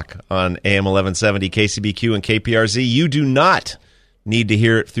Garden Talk on AM 1170, KCBQ and KPRZ. You do not need to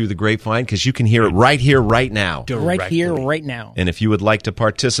hear it through the grapevine because you can hear it right here, right now. Directly. Right here, right now. And if you would like to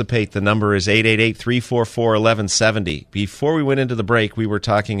participate, the number is 888-344-1170. Before we went into the break, we were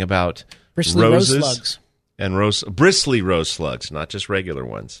talking about bristly roses rose slugs. And bristly rose slugs, not just regular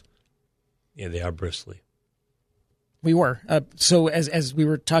ones. Yeah, they are bristly. We were. So as we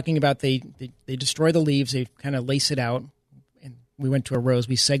were talking about, they destroy the leaves, they kind of lace it out. We went to a rose.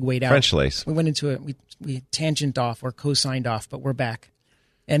 We segued out. French lace. We went into it. We tangent off or co-signed off, but we're back.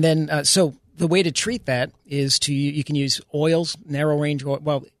 And then, so the way to treat that is you can use oils, narrow range oil,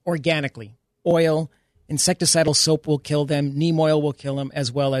 well, organically. Oil, insecticidal soap will kill them. Neem oil will kill them,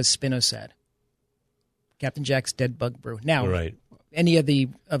 as well as spinosad. Captain Jack's Dead Bug Brew. Now, right. Any of the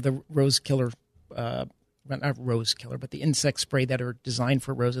rose killer, not rose killer, but the insect spray that are designed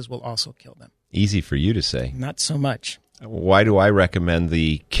for roses will also kill them. Easy for you to say. Not so much. Why do I recommend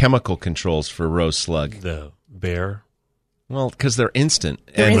the chemical controls for rose slug? The Bear? Well, because they're instant.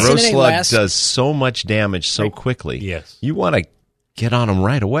 And rose slug does so much damage so quickly. Yes. You want to get on them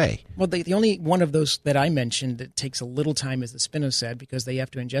right away. Well, the only one of those that I mentioned that takes a little time is the spinosad because they have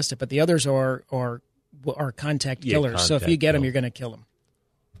to ingest it. But the others are contact killers. So if you get them, you're going to kill them.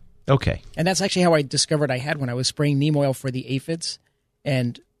 Okay. And that's actually how I discovered I had one. I was spraying neem oil for the aphids.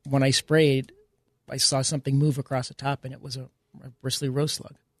 And when I sprayed, I saw something move across the top, and it was a bristly rose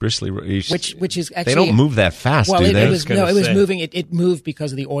slug. Bristly, which is actually they don't move that fast, well, do they? It was moving. It moved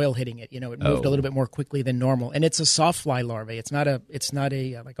because of the oil hitting it. It moved a little bit more quickly than normal, and it's a soft fly larvae. It's not a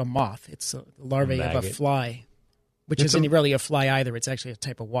like a moth. It's a larvae of a fly, which isn't really a fly either. It's actually a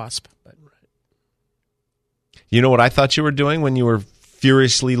type of wasp. But you know what I thought you were doing when you were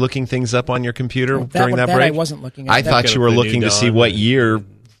furiously looking things up on your computer during that break? I wasn't looking at I thought you were looking to see what year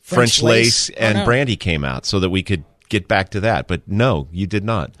French lace and brandy came out so that we could get back to that. But no, you did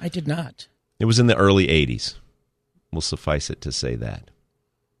not. I did not. It was in the early 80s. We'll suffice it to say that.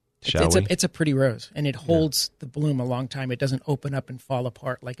 It's a pretty rose, and it holds the bloom a long time. It doesn't open up and fall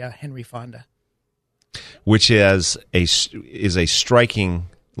apart like a Henry Fonda. Which is a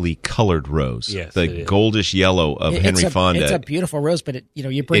strikingly colored rose. Yes, the goldish yellow of Henry Fonda. It's a beautiful rose, but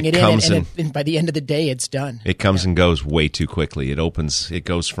you bring it in, and by the end of the day, it's done. It comes and goes way too quickly. It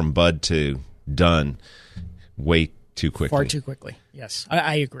goes from bud to done way too quickly. Far too quickly. Yes,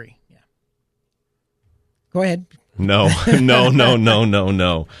 I agree. Yeah. Go ahead. No.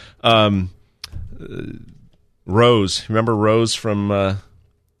 Rose. Remember Rose from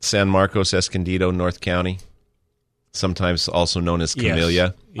San Marcos Escondido, North County? Sometimes also known as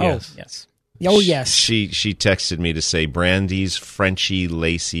Camellia. Yes. Oh, yes. Oh, yes. She texted me to say Brandy's French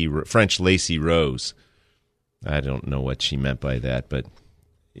lacy rose. I don't know what she meant by that, but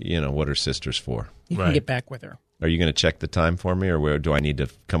what are sisters for? You can get back with her. Are you going to check the time for me, or do I need to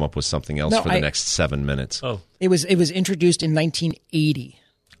come up with something else for the next 7 minutes? Oh, it was introduced in 1980.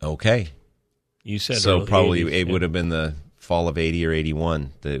 Okay, you said so. Probably 80s, it would have been the fall of 80 or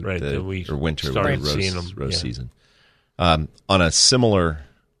 81, or winter started of rose season. On a similar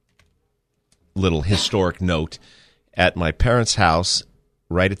little historic note, at my parents' house,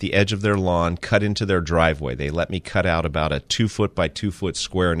 right at the edge of their lawn, cut into their driveway. They let me cut out about a 2-foot by 2-foot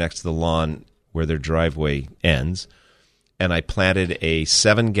square next to the lawn where their driveway ends, and I planted a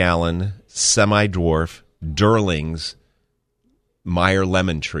 7-gallon semi-dwarf Durling's Meyer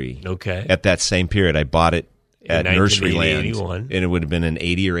lemon tree. Okay. At that same period, I bought it at Nurseryland, 81. and it would have been in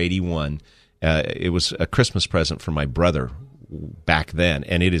 80 or 81. It was a Christmas present for my brother back then,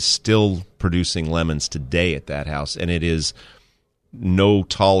 and it is still producing lemons today at that house, and it is no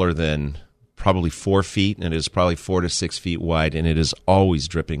taller than probably 4 feet, and it is probably 4 to 6 feet wide, and it is always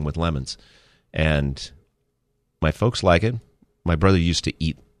dripping with lemons. And my folks like it. My brother used to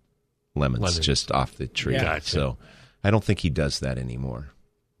eat lemons just off the tree. Yeah. Gotcha. So I don't think he does that anymore.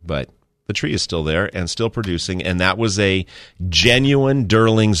 But the tree is still there and still producing, and that was a genuine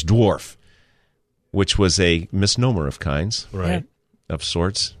Durling's dwarf, which was a misnomer of kinds, right? Of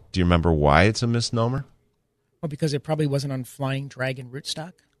sorts. Do you remember why it's a misnomer? Well, because it probably wasn't on flying dragon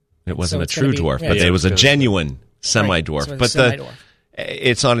rootstock. It wasn't a true dwarf, but it was a genuine semi-dwarf. Right, but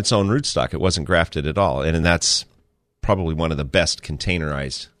it's on its own rootstock. It wasn't grafted at all, and that's probably one of the best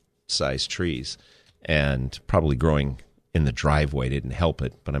containerized size trees, and probably growing in the driveway didn't help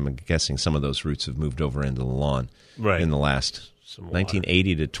it, but I'm guessing some of those roots have moved over into the lawn in the last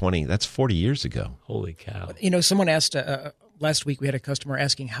 1980 to 20. That's 40 years ago. Holy cow. Someone asked last week, we had a customer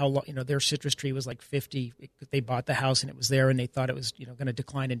asking how long, their citrus tree was like 50. They bought the house and it was there, and they thought it was going to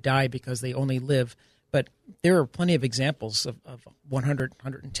decline and die because they only live. But there are plenty of examples of 100,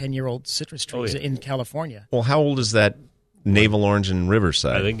 110-year-old citrus trees in California. Well, how old is that Navel Orange in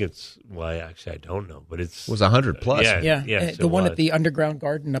Riverside? I think it's, actually I don't know, but it was 100 plus. Yeah. The one at the Underground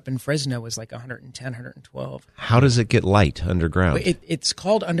Garden up in Fresno was like 110, 112. How does it get light underground? It's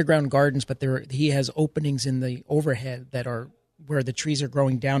called Underground Gardens, but he has openings in the overhead that are where the trees are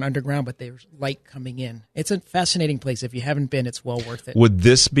growing down underground, but there's light coming in. It's a fascinating place. If you haven't been, it's well worth it. Would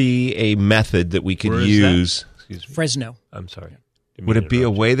this be a method that we could use? Fresno. I'm sorry. Would it be a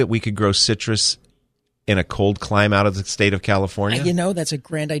way that we could grow citrus in a cold climate out of the state of California? That's a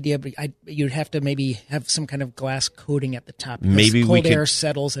grand idea, but you'd have to maybe have some kind of glass coating at the top. Maybe cold air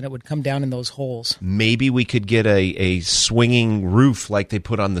settles and it would come down in those holes. Maybe we could get a swinging roof like they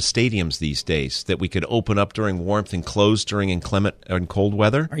put on the stadiums these days that we could open up during warmth and close during inclement and cold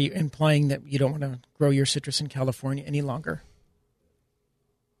weather. Are you implying that you don't want to grow your citrus in California any longer?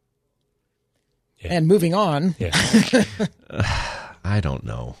 Yeah. And moving on. Yeah. I don't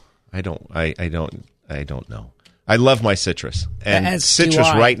know. I don't know. I love my citrus. And citrus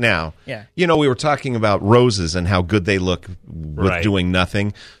right now. Yeah. We were talking about roses and how good they look with doing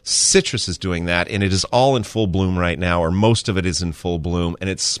nothing. Citrus is doing that, and it is all in full bloom right now, or most of it is in full bloom, and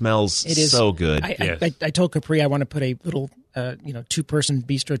it smells so good. I told Capri I want to put a little 2-person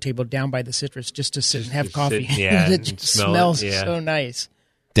bistro table down by the citrus just to sit and have coffee. It smells so nice.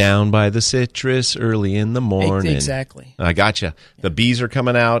 Down by the citrus early in the morning. Exactly. I gotcha. The bees are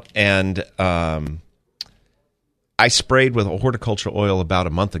coming out, and I sprayed with a horticultural oil about a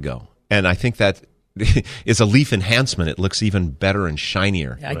month ago, and I think that is a leaf enhancement. It looks even better and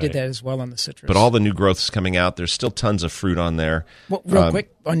shinier. Yeah, I did that as well on the citrus. But all the new growth is coming out. There's still tons of fruit on there. Well, real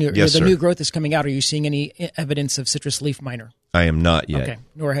quick, on the new growth is coming out. Are you seeing any evidence of citrus leaf miner? I am not yet. Okay,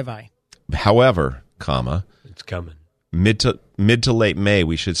 nor have I. However, it's coming. Mid to late May,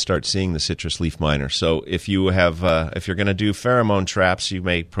 we should start seeing the citrus leaf miner. So if you have, if you're going to do pheromone traps, you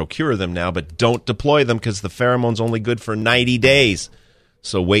may procure them now, but don't deploy them because the pheromone's only good for 90 days.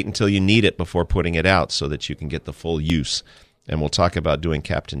 So wait until you need it before putting it out so that you can get the full use. And we'll talk about doing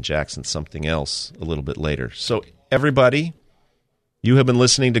Captain Jackson something else a little bit later. So, everybody, you have been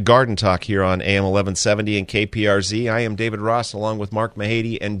listening to Garden Talk here on AM 1170 and KPRZ. I am David Ross, along with Mark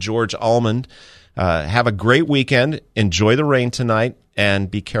Mahady and George Almond. Have a great weekend. Enjoy the rain tonight, and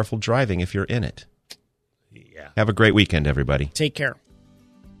be careful driving if you're in it. Yeah. Have a great weekend, everybody. Take care.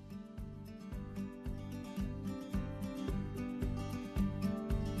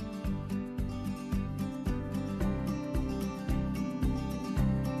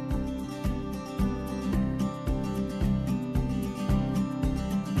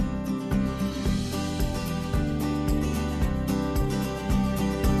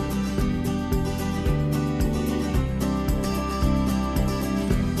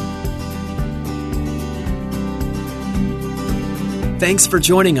 Thanks for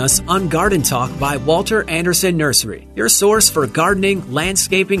joining us on Garden Talk by Walter Anderson Nursery, your source for gardening,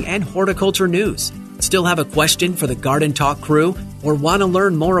 landscaping, and horticulture news. Still have a question for the Garden Talk crew or want to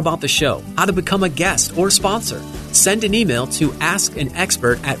learn more about the show, how to become a guest or sponsor? Send an email to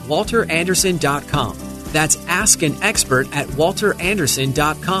askanexpert@walteranderson.com. That's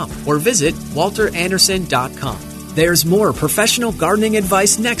askanexpert@walteranderson.com or visit walteranderson.com. There's more professional gardening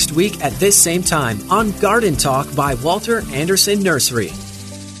advice next week at this same time on Garden Talk by Walter Anderson Nursery.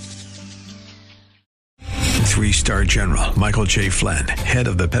 3-star General Michael J. Flynn, head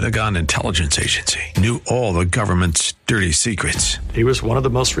of the Pentagon Intelligence Agency, knew all the government's dirty secrets. He was one of the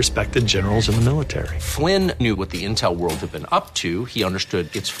most respected generals in the military. Flynn knew what the intel world had been up to. He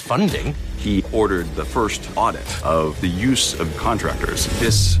understood its funding. He ordered the first audit of the use of contractors.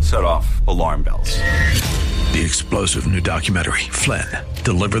 This set off alarm bells. The explosive new documentary, Flynn,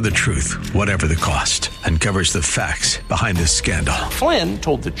 Deliver the Truth, Whatever the Cost, uncovers the facts behind this scandal. Flynn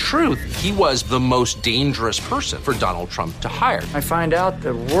told the truth. He was the most dangerous person for Donald Trump to hire. I find out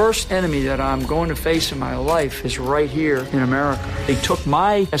the worst enemy that I'm going to face in my life is right here in America. They took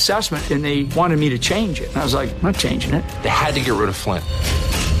my assessment and they wanted me to change it. And I was like, I'm not changing it. They had to get rid of Flynn.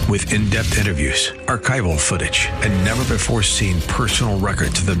 With in-depth interviews, archival footage, and never-before-seen personal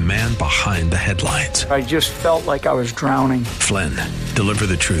records of the man behind the headlines. I just felt like I was drowning. Flynn, Deliver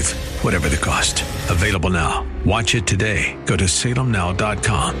the Truth, Whatever the Cost. Available now. Watch it today. Go to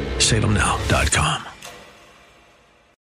salemnow.com. salemnow.com.